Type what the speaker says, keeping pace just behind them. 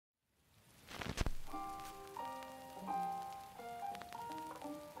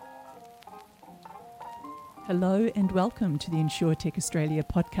Hello and welcome to the InsurTech Australia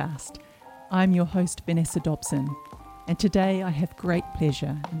podcast. I'm your host, Vanessa Dobson, and today I have great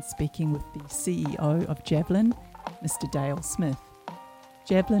pleasure in speaking with the CEO of JAVLN, Mr. Dale Smith.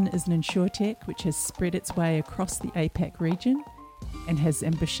 JAVLN is an insurtech which has spread its way across the APAC region and has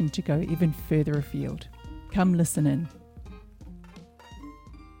ambition to go even further afield. Come listen in.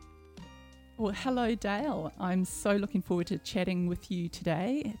 Well, hello, Dale. I'm so looking forward to chatting with you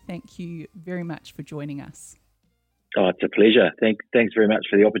today. Thank you very much for joining us. Oh, it's a pleasure. Thanks very much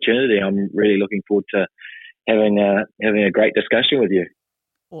for the opportunity. I'm really looking forward to having a great discussion with you.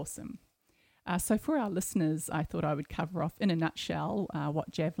 Awesome. So for our listeners, I thought I would cover off in a nutshell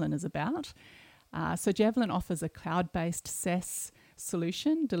what JAVLN is about. So JAVLN offers a cloud-based SaaS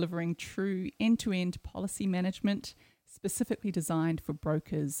solution delivering true end-to-end policy management specifically designed for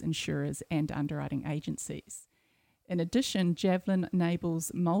brokers, insurers, and underwriting agencies. In addition, JAVLN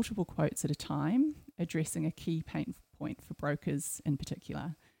enables multiple quotes at a time, addressing a key pain point for brokers in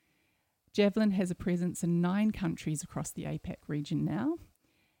particular. JAVLN has a presence in 9 countries across the APAC region now,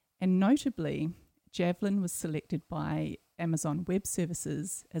 and notably, JAVLN was selected by Amazon Web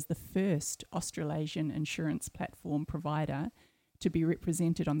Services as the first Australasian insurance platform provider to be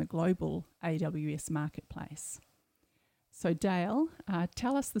represented on the global AWS Marketplace. So Dale,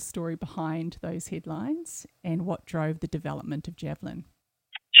 tell us the story behind those headlines and what drove the development of JAVLN.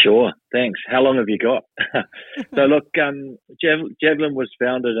 Sure, thanks. How long have you got? So look, JAVLN was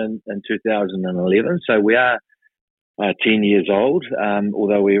founded in 2011, so we are 10 years old,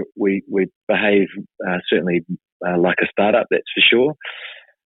 although we behave certainly like a startup, that's for sure.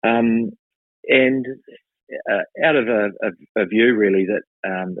 And out of a view really that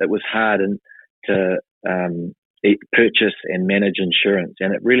it was hard to purchase and manage insurance,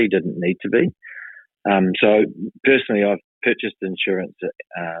 and it really didn't need to be. So personally, I've purchased insurance,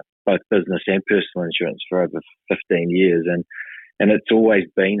 both business and personal insurance, for over 15 years, and it's always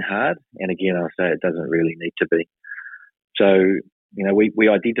been hard. And again, I'll say it doesn't really need to be. So, we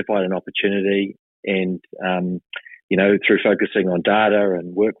identified an opportunity, and through focusing on data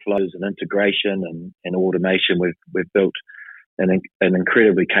and workflows and integration and automation, we've built an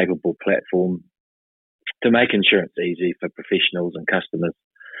incredibly capable platform to make insurance easy for professionals and customers.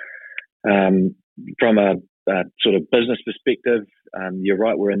 From a sort of business perspective, you're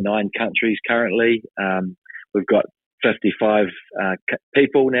right, we're in 9 countries currently. We've got 55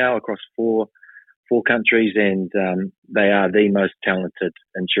 people now across four countries, and they are the most talented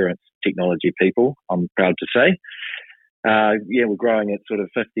insurance technology people, I'm proud to say. We're growing at sort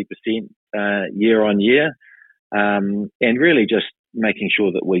of 50% year on year, and really just making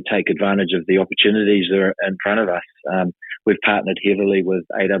sure that we take advantage of the opportunities that are in front of us. We've partnered heavily with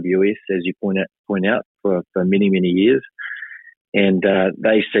AWS, as you point out, for many, many years, and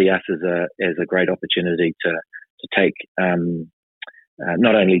they see us as a great opportunity to take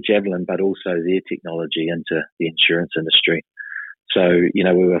not only JAVLN but also their technology into the insurance industry. So,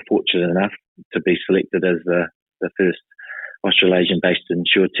 we were fortunate enough to be selected as the first Australasian-based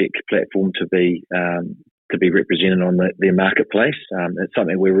insurtech platform to be represented on their marketplace. It's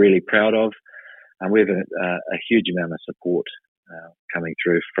something we're really proud of, and we have a huge amount of support coming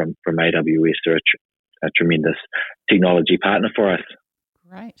through from AWS. They're a tremendous technology partner for us.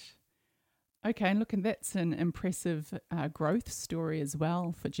 Great. Okay, and look, and that's an impressive growth story as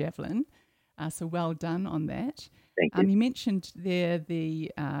well for JAVLN. So well done on that. Thank you. You mentioned there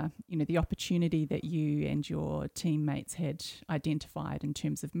the opportunity that you and your teammates had identified in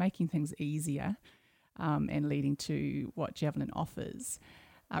terms of making things easier and leading to what JAVLN offers.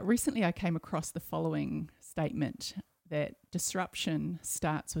 Recently, I came across the following statement that disruption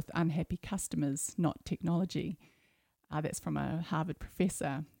starts with unhappy customers, not technology. That's from a Harvard professor.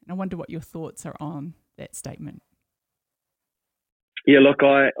 And I wonder what your thoughts are on that statement. Yeah, look,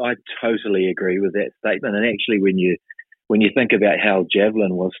 I totally agree with that statement. And actually, when you think about how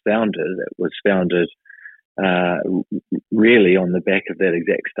JAVLN was founded, it was founded really on the back of that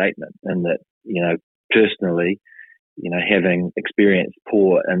exact statement, and that, personally, having experienced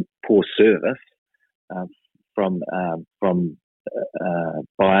poor service from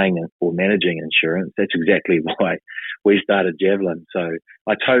buying or managing insurance, that's exactly why we started JAVLN. So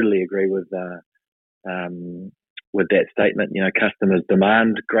I totally agree with that statement. Customers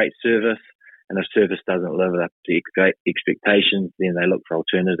demand great service, and if service doesn't live up to expectations, then they look for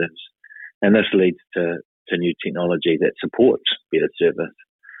alternatives, and this leads to new technology that supports better service.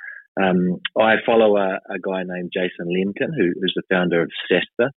 I follow a guy named Jason Lemkin, who's the founder of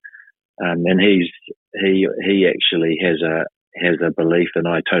SaaS, and he actually has a belief, and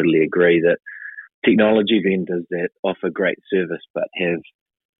I totally agree, that technology vendors that offer great service but have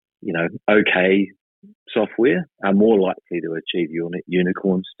okay software are more likely to achieve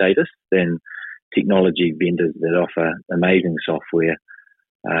unicorn status than technology vendors that offer amazing software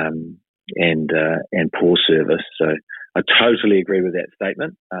and poor service. So I totally agree with that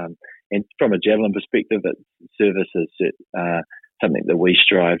statement. And from a JAVLN perspective, service is something that we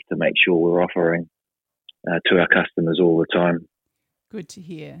strive to make sure we're offering to our customers all the time. Good to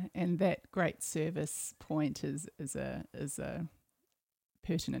hear. And that great service point is a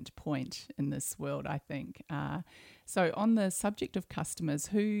pertinent point in this world, I think. So on the subject of customers,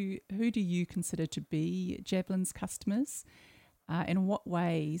 who do you consider to be JAVLN's customers? In what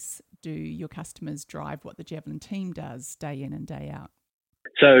ways do your customers drive what the JAVLN team does day in and day out?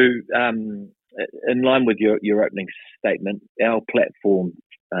 So in line with your opening statement, our platform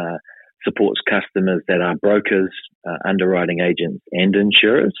supports customers that are brokers, underwriting agents and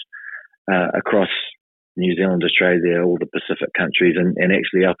insurers across New Zealand, Australia, all the Pacific countries, and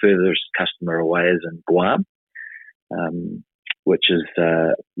actually our furthest customer away is in Guam, which is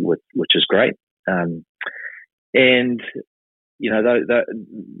great. And you know,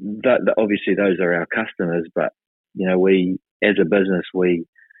 obviously those are our customers, but you know, we as a business we're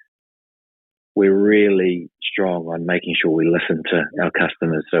really strong on making sure we listen to our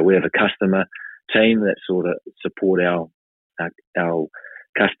customers. So we have a customer team that sort of support our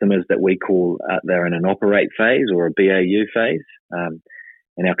customers that we call they're in an operate phase or a BAU phase, and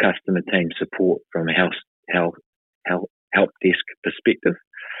our customer team support from a help desk perspective,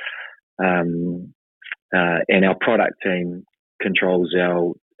 and our product team controls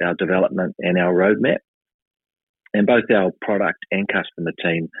our development and our roadmap. And both our product and customer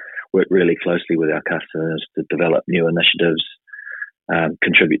team work really closely with our customers to develop new initiatives,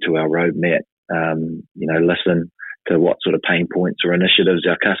 contribute to our roadmap, listen to what sort of pain points or initiatives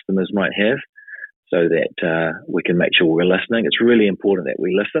our customers might have so that we can make sure we're listening. It's really important that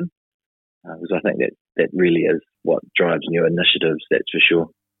we listen because I think that really is what drives new initiatives, that's for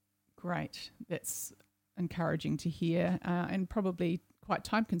sure. Great. That's encouraging to hear and probably quite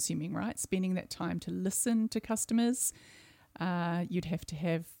time consuming, right? Spending that time to listen to customers. You'd have to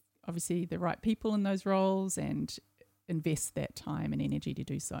have obviously the right people in those roles and invest that time and energy to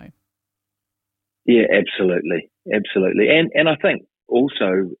do so. Yeah, absolutely. And I think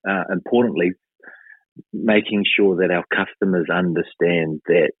also importantly, making sure that our customers understand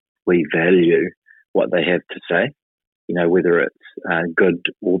that we value what they have to say, you know, whether it's good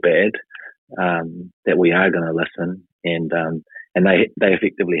or bad, that we are going to listen and they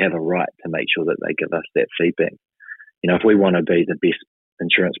effectively have a right to make sure that they give us that feedback. You know, if we want to be the best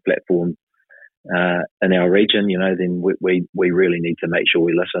insurance platform in our region, you know, then we really need to make sure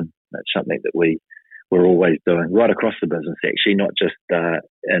we listen. That's something that we're always doing right across the business, actually, not just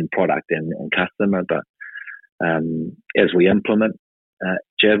in product and customer, but as we implement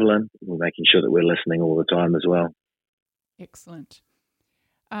JAVLN, we're making sure that we're listening all the time as well. Excellent.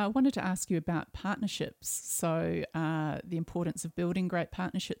 I wanted to ask you about partnerships. So the importance of building great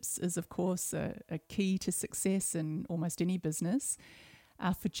partnerships is, of course, a key to success in almost any business.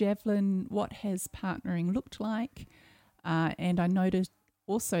 For JAVLN, what has partnering looked like? And I noticed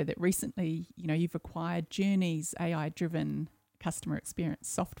also that recently, you know, you've acquired Journey's AI-driven customer experience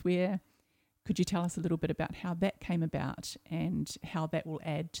software. Could you tell us a little bit about how that came about and how that will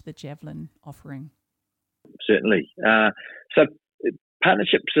add to the JAVLN offering? Certainly. So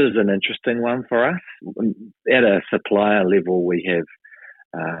partnerships is an interesting one for us. At a supplier level, we have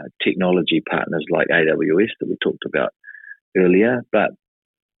technology partners like AWS that we talked about earlier, but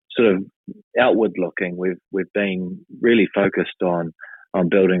sort of outward looking, we've been really focused on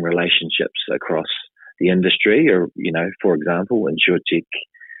building relationships across the industry, or, you know, for example, insurtech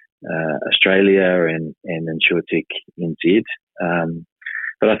Australia and insurtech NZ.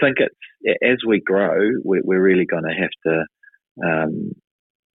 But I think as we grow, we're really going to have to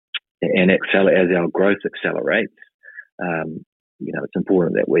and accelerate as our growth accelerates. You know, it's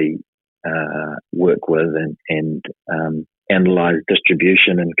important that we work with and analyze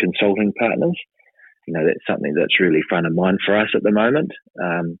distribution and consulting partners. You know, that's something that's really front of mind for us at the moment.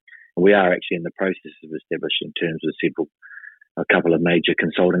 We are actually in the process of establishing terms with a couple of major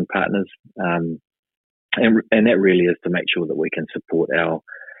consulting partners, and that really is to make sure that we can support our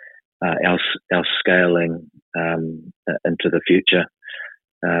scaling into the future.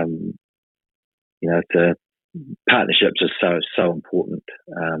 You know, the partnerships are so important,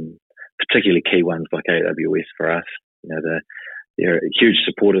 particularly key ones like AWS for us. You know, they're huge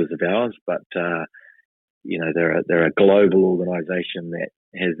supporters of ours, but you know, they're a global organisation that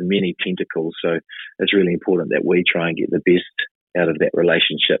has many tentacles. So it's really important that we try and get the best out of that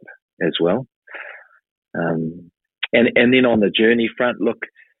relationship as well. And then on the Journey front, look,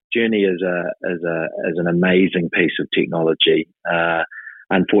 Journey is an amazing piece of technology.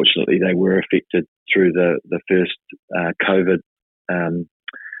 Unfortunately, they were affected through the first COVID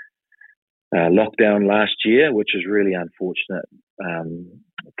lockdown last year, which is really unfortunate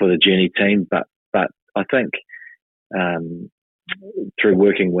for the Journey team. But I think through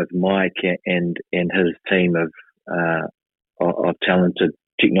working with Mike and his team of talented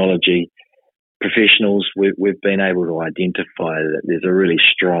technology professionals, we've been able to identify that there's a really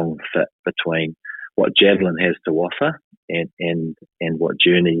strong fit between what JAVLN has to offer and what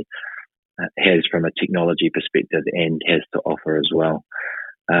Journey has from a technology perspective and has to offer as well.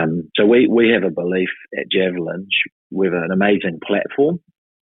 So we have a belief at JAVLN with an amazing platform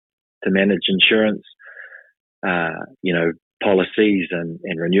to manage insurance, policies and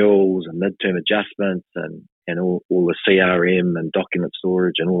renewals and midterm adjustments and all the CRM and document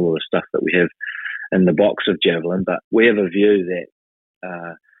storage and all of the stuff that we have in the box of JAVLN. But we have a view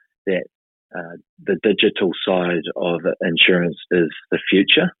that the digital side of insurance is the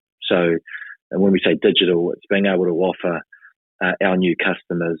future. So, and when we say digital, it's being able to offer our new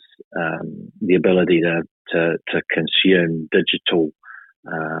customers the ability to consume digital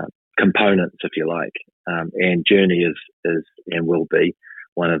components, if you like. And Journey is and will be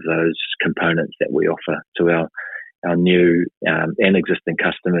one of those components that we offer to our new and existing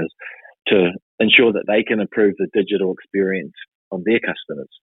customers to ensure that they can improve the digital experience of their customers.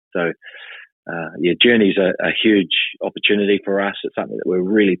 So, Journey's a huge opportunity for us. It's something that we're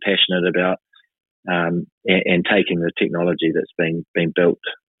really passionate about, and taking the technology that's been built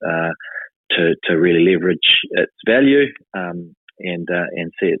to really leverage its value and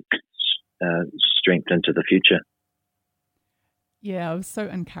see its strength into the future. Yeah, I was so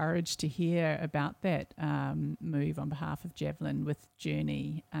encouraged to hear about that move on behalf of JAVLN with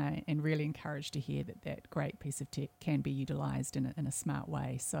Journey, and really encouraged to hear that great piece of tech can be utilised in a smart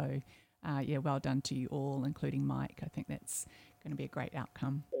way. So, well done to you all, including Mike. I think that's going to be a great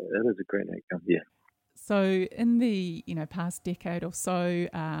outcome. That is a great outcome, yeah. So in the past decade or so,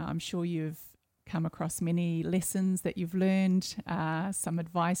 I'm sure you've come across many lessons that you've learned, some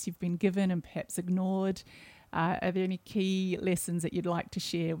advice you've been given and perhaps ignored. Are there any key lessons that you'd like to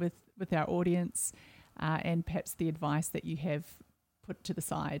share with our audience, and perhaps the advice that you have put to the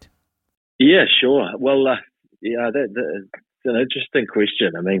side? Yeah, sure. Well, that's an interesting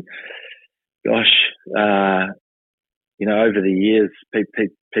question. I mean, gosh, over the years,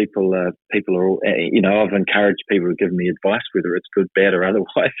 people are all, I've encouraged people to give me advice, whether it's good, bad, or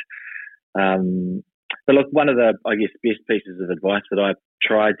otherwise. But look, one of the, I guess, best pieces of advice that I've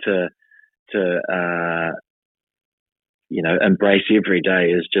tried to embrace every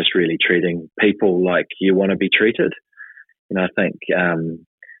day is just really treating people like you want to be treated. I think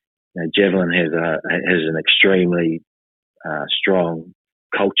JAVLN has an extremely strong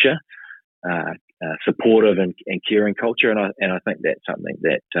culture, supportive and caring culture, and I think that's something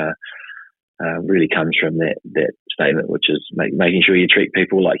that really comes from that statement, which is making sure you treat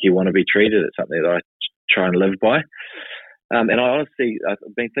people like you want to be treated. It's something that I try and live by. And I honestly,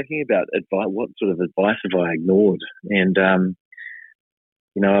 I've been thinking about advice. What sort of advice have I ignored? And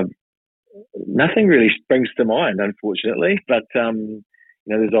nothing really springs to mind, unfortunately. But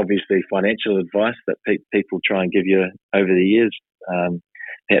there's obviously financial advice that people try and give you over the years.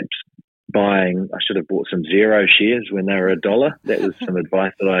 Perhaps I should have bought some Xero shares when they were $1. That was some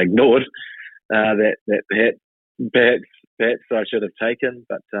advice that I ignored. That perhaps I should have taken,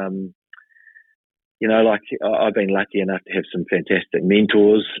 but I've been lucky enough to have some fantastic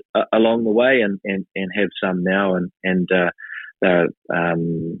mentors along the way, and have some now, and they're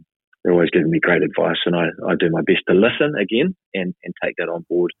always giving me great advice, and I do my best to listen again and take that on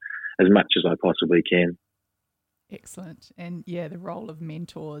board as much as I possibly can. Excellent. And the role of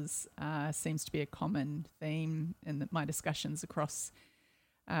mentors seems to be a common theme in my discussions across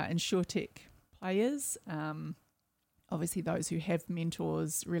insurtech players. Obviously, those who have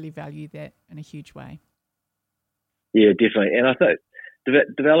mentors really value that in a huge way. Yeah, definitely. And I think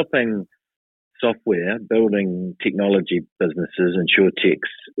developing software, building technology businesses,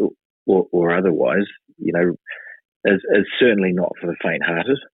 insurtechs or otherwise, is certainly not for the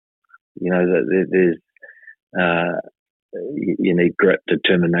faint-hearted. There's you need grit,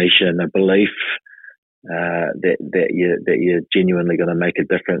 determination, a belief that you're genuinely going to make a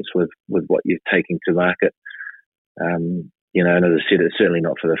difference with what you're taking to market. And as I said, it's certainly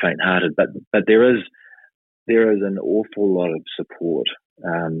not for the faint-hearted, but there is an awful lot of support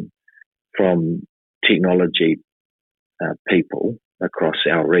from technology people across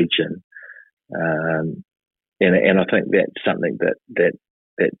our region, and I think that's something that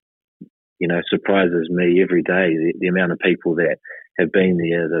surprises me every day. The amount of people that have been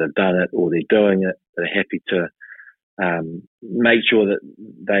there, that have done it, or they're doing it, that are happy to make sure that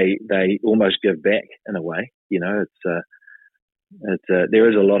they almost give back in a way. There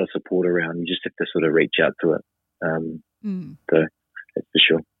is a lot of support around. You just have to sort of reach out to it. So that's for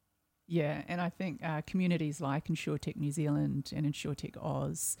sure. Yeah, and I think communities like insurtech New Zealand and insurtech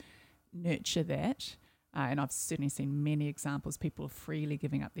Oz nurture that. And I've certainly seen many examples, people freely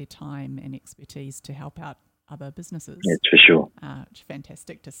giving up their time and expertise to help out other businesses. That's for sure. Which is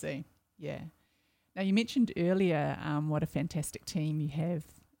fantastic to see. Yeah. Now, you mentioned earlier what a fantastic team you have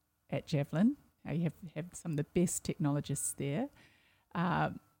at JAVLN. You have some of the best technologists there.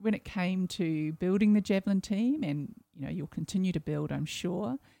 When it came to building the JAVLN team, and you'll continue to build, I'm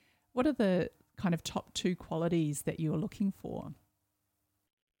sure, what are the kind of top 2 qualities that you're looking for?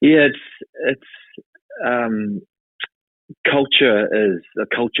 Yeah, it's culture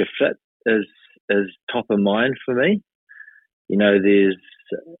fit is top of mind for me. There's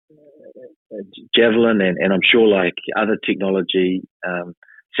JAVLN and I'm sure like other technology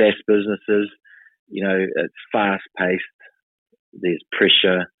SaaS businesses, it's fast paced. There's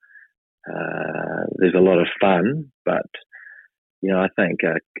pressure. There's a lot of fun, but I think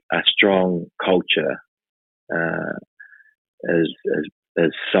a strong culture is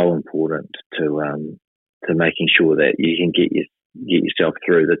so important to making sure that you can get yourself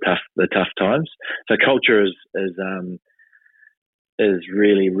through the tough times. So culture is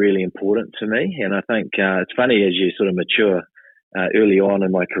really, really important to me, and I think it's funny as you sort of mature. Early on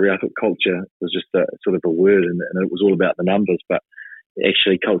in my career, I thought culture was just sort of a word, and it was all about the numbers. But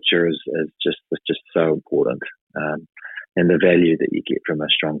actually, culture is just so important, and the value that you get from a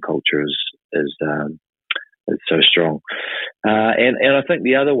strong culture is so strong. And I think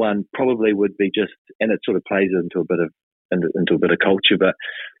the other one probably would be just, and it sort of plays into a bit of culture, but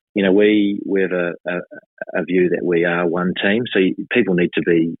we have a view that we are one team. So people need to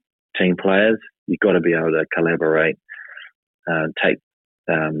be team players. You've got to be able to collaborate, take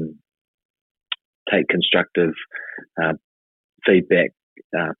constructive feedback,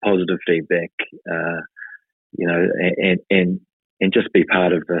 positive feedback, and just be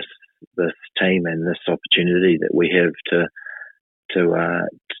part of this team and this opportunity that we have to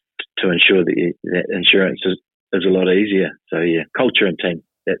ensure that insurance is a lot easier. So yeah, culture and team,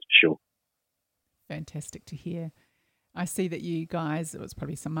 that's for sure. Fantastic to hear. I see that you guys, it was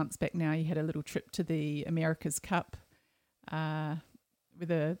probably some months back now, you had a little trip to the America's Cup where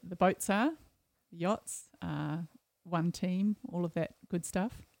the boats are, the yachts, one team, all of that good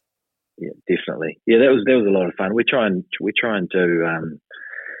stuff. Yeah, definitely. Yeah, that was a lot of fun. We try and do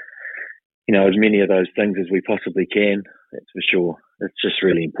as many of those things as we possibly can. That's for sure. It's just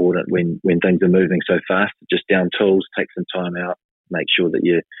really important when things are moving so fast. Just down tools, take some time out, make sure that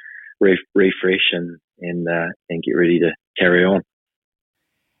you refresh and get ready to carry on.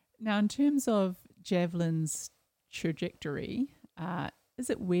 Now, in terms of JAVLN's trajectory, is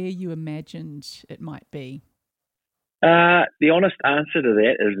it where you imagined it might be? The honest answer to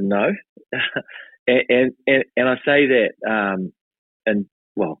that is no, and I say that,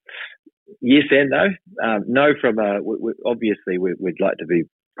 yes and no. No, from obviously we'd like to be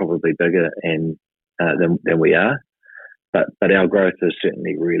probably bigger and than we are, but our growth is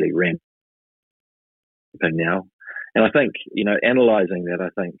certainly really ramping now, and I think analysing that, I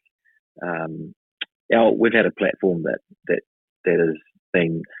think we've had a platform that has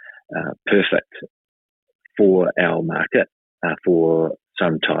been perfect for our market for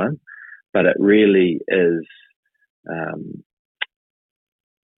some time, but it really is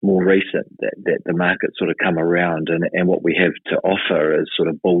more recent that the market sort of come around, and what we have to offer is sort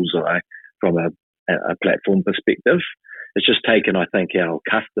of bullseye from a platform perspective. It's just taken, I think, our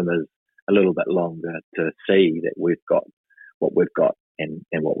customers a little bit longer to see that we've got what we've got and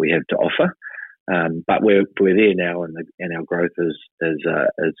what we have to offer. But we're there now, and our growth is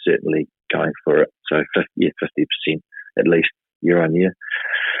certainly going for it. So 50% at least year on year,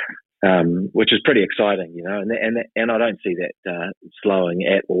 which is pretty exciting, and I don't see that slowing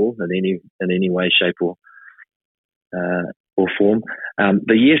at all in any way, shape, or form.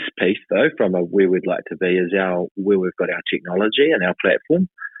 The yes piece, though, from where we'd like to be is where we've got our technology and our platform.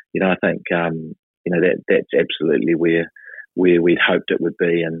 I think that's absolutely where we'd hoped it would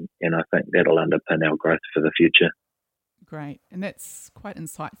be, and I think that'll underpin our growth for the future. Great, and that's quite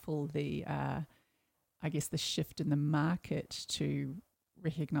insightful. I guess the shift in the market to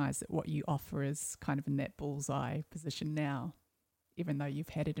recognise that what you offer is kind of in that bullseye position now, even though you've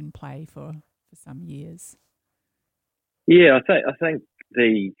had it in play for some years. Yeah, I think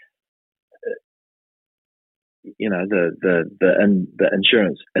the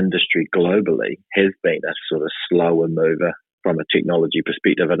insurance industry globally has been a sort of slower mover from a technology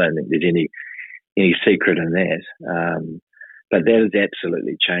perspective. I don't think there's any secret in that. But that has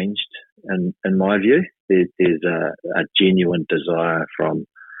absolutely changed, in my view. There's a genuine desire from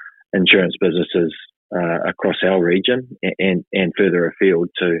insurance businesses across our region and further afield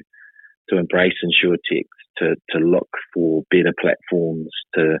to embrace insurtech, to look for better platforms,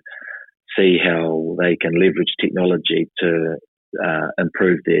 to see how they can leverage technology to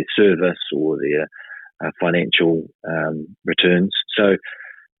improve their service or their financial returns. So,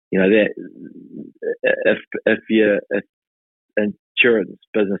 that if insurance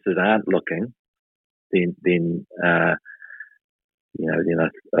businesses aren't looking, then I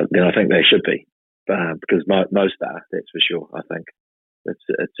think they should be, because most are. That's for sure. I think it's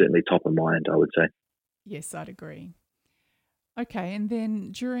certainly top of mind, I would say. Yes, I'd agree. Okay, and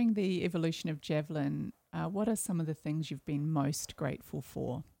then during the evolution of JAVLN, what are some of the things you've been most grateful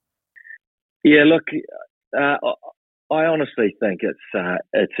for? Yeah, look, I honestly think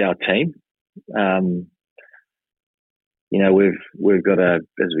it's our team. We've got as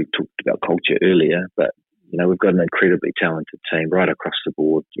we talked about culture earlier, but we've got an incredibly talented team right across the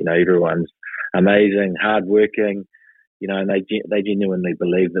board. Everyone's amazing, hardworking. And they genuinely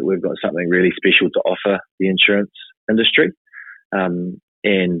believe that we've got something really special to offer the insurance industry. I'm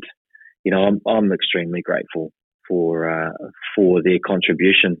extremely grateful for their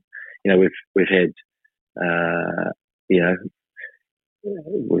contribution. We've had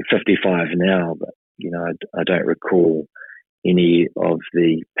we're 55 now, but I don't recall any of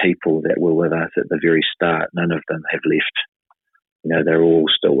the people that were with us at the very start. None of them have left. They're all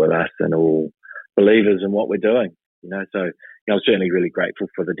still with us and all believers in what we're doing. So I'm certainly really grateful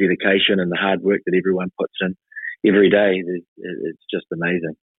for the dedication and the hard work that everyone puts in every day. It's just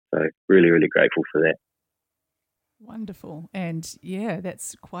amazing. So really, really grateful for that. Wonderful. And yeah,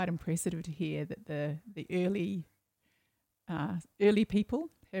 that's quite impressive to hear that the early people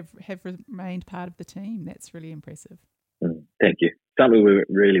have remained part of the team. That's really impressive. Thank you. Something we work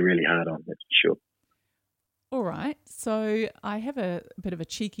really, really hard on, that's for sure. All right, so I have a bit of a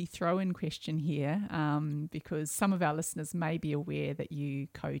cheeky throw-in question here, because some of our listeners may be aware that you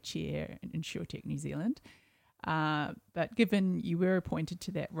co-chair insurtech New Zealand, but given you were appointed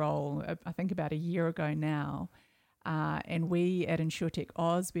to that role, I think about a year ago now, and we at insurtech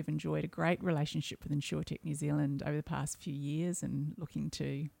Oz, we've enjoyed a great relationship with insurtech New Zealand over the past few years and looking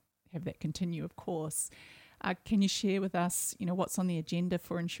to have that continue, of course. Can you share with us, what's on the agenda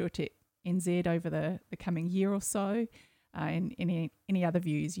for insurtech NZ over the coming year or so, and any other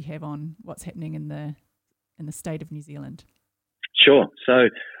views you have on what's happening in the state of New Zealand? Sure. So,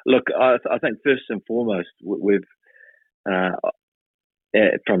 look, I think first and foremost, we've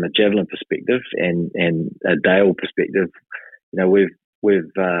from a JAVLN perspective and a Dale perspective,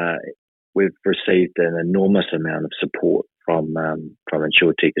 we've received an enormous amount of support from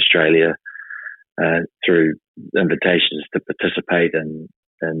insurtech Australia through invitations to participate in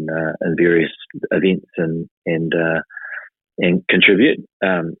various events and contribute,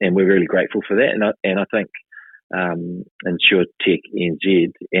 and we're really grateful for that. And I think insurtech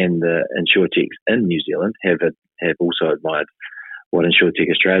NZ and the insurtechs in New Zealand have also admired what insurtech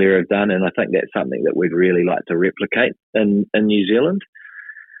Australia have done, and I think that's something that we'd really like to replicate in New Zealand.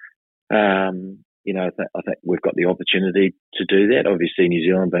 I think we've got the opportunity to do that. Obviously, New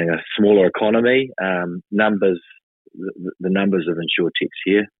Zealand being a smaller economy, the numbers of insurtechs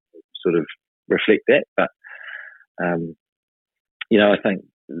here sort of reflect that. But I think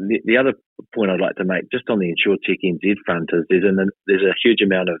the other point I'd like to make just on the insurtech NZ front is there's a huge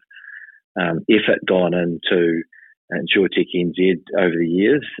amount of effort gone into insurtech NZ over the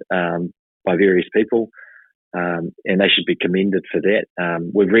years by various people, and they should be commended for that.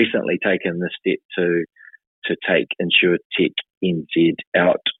 We've recently taken the step to take insurtech NZ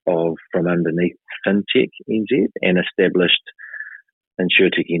out from underneath FinTech NZ and established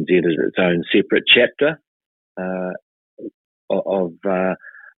insurtech NZ as its own separate chapter of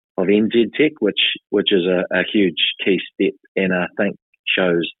NZ Tech, which is a huge key step, and I think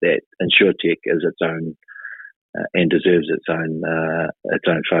shows that insurtech is its own and deserves its own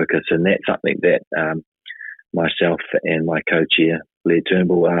focus, and that's something that myself and my co-chair Blair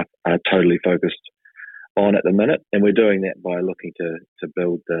Turnbull are totally focused on at the minute, and we're doing that by looking to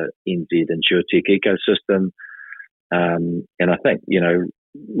build the NZ insurtech ecosystem, and I think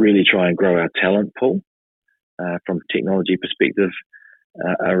really try and grow our talent pool from a technology perspective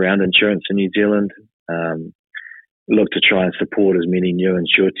around insurance in New Zealand. Look to try and support as many new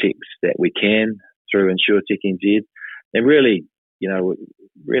insurtechs that we can through insurtech NZ, and really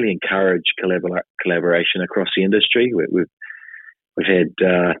encourage collaboration across the industry. We've had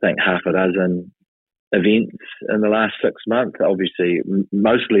I think half a dozen events in the last 6 months, obviously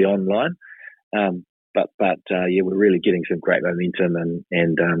mostly online. But we're really getting some great momentum,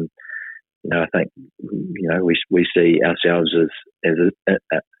 and I think we see ourselves as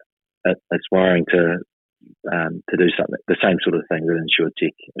aspiring to do something, the same sort of thing that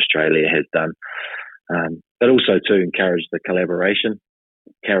insurtech Australia has done, but also to encourage the collaboration,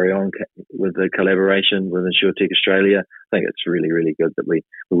 carry on with the collaboration with insurtech Australia. I think it's really, really good that we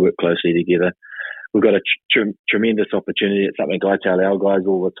work closely together. We've got a tremendous opportunity. It's something I tell our guys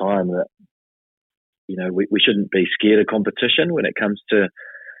all the time, that we shouldn't be scared of competition when it comes to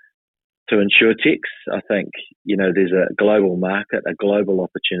insurtechs. I think there's a global market, a global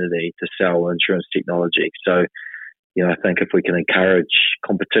opportunity to sell insurance technology. So I think if we can encourage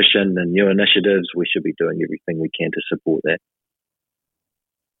competition and new initiatives, we should be doing everything we can to support that.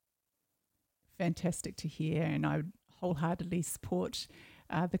 Fantastic to hear, and I would wholeheartedly support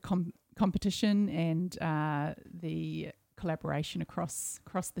the competition and the collaboration across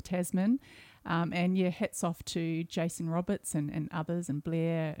the Tasman. And hats off to Jason Roberts and others, and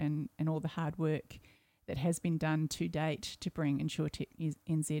Blair, and all the hard work that has been done to date to bring insurtech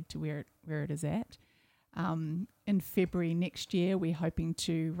NZ to where it is at. In February next year, we're hoping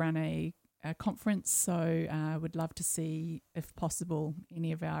to run a conference, so would love to see, if possible,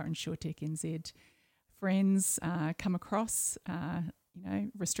 any of our insurtech NZ friends come across,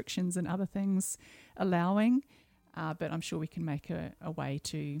 restrictions and other things allowing, but I'm sure we can make a way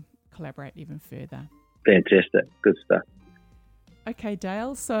to collaborate even further. Fantastic. Good stuff. Okay,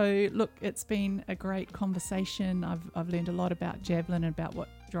 Dale. So, look, it's been a great conversation. I've learned a lot about JAVLN and about what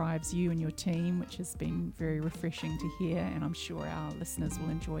drives you and your team, which has been very refreshing to hear, and I'm sure our listeners will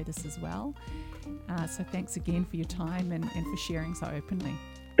enjoy this as well. So thanks again for your time and for sharing so openly.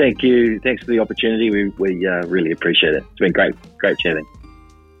 Thank you. Thanks for the opportunity. We really appreciate it. It's been great chatting.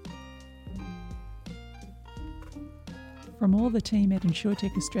 From all the team at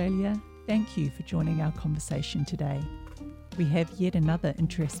insurtech Australia, thank you for joining our conversation today. We have yet another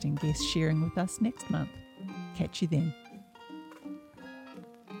interesting guest sharing with us next month. Catch you then.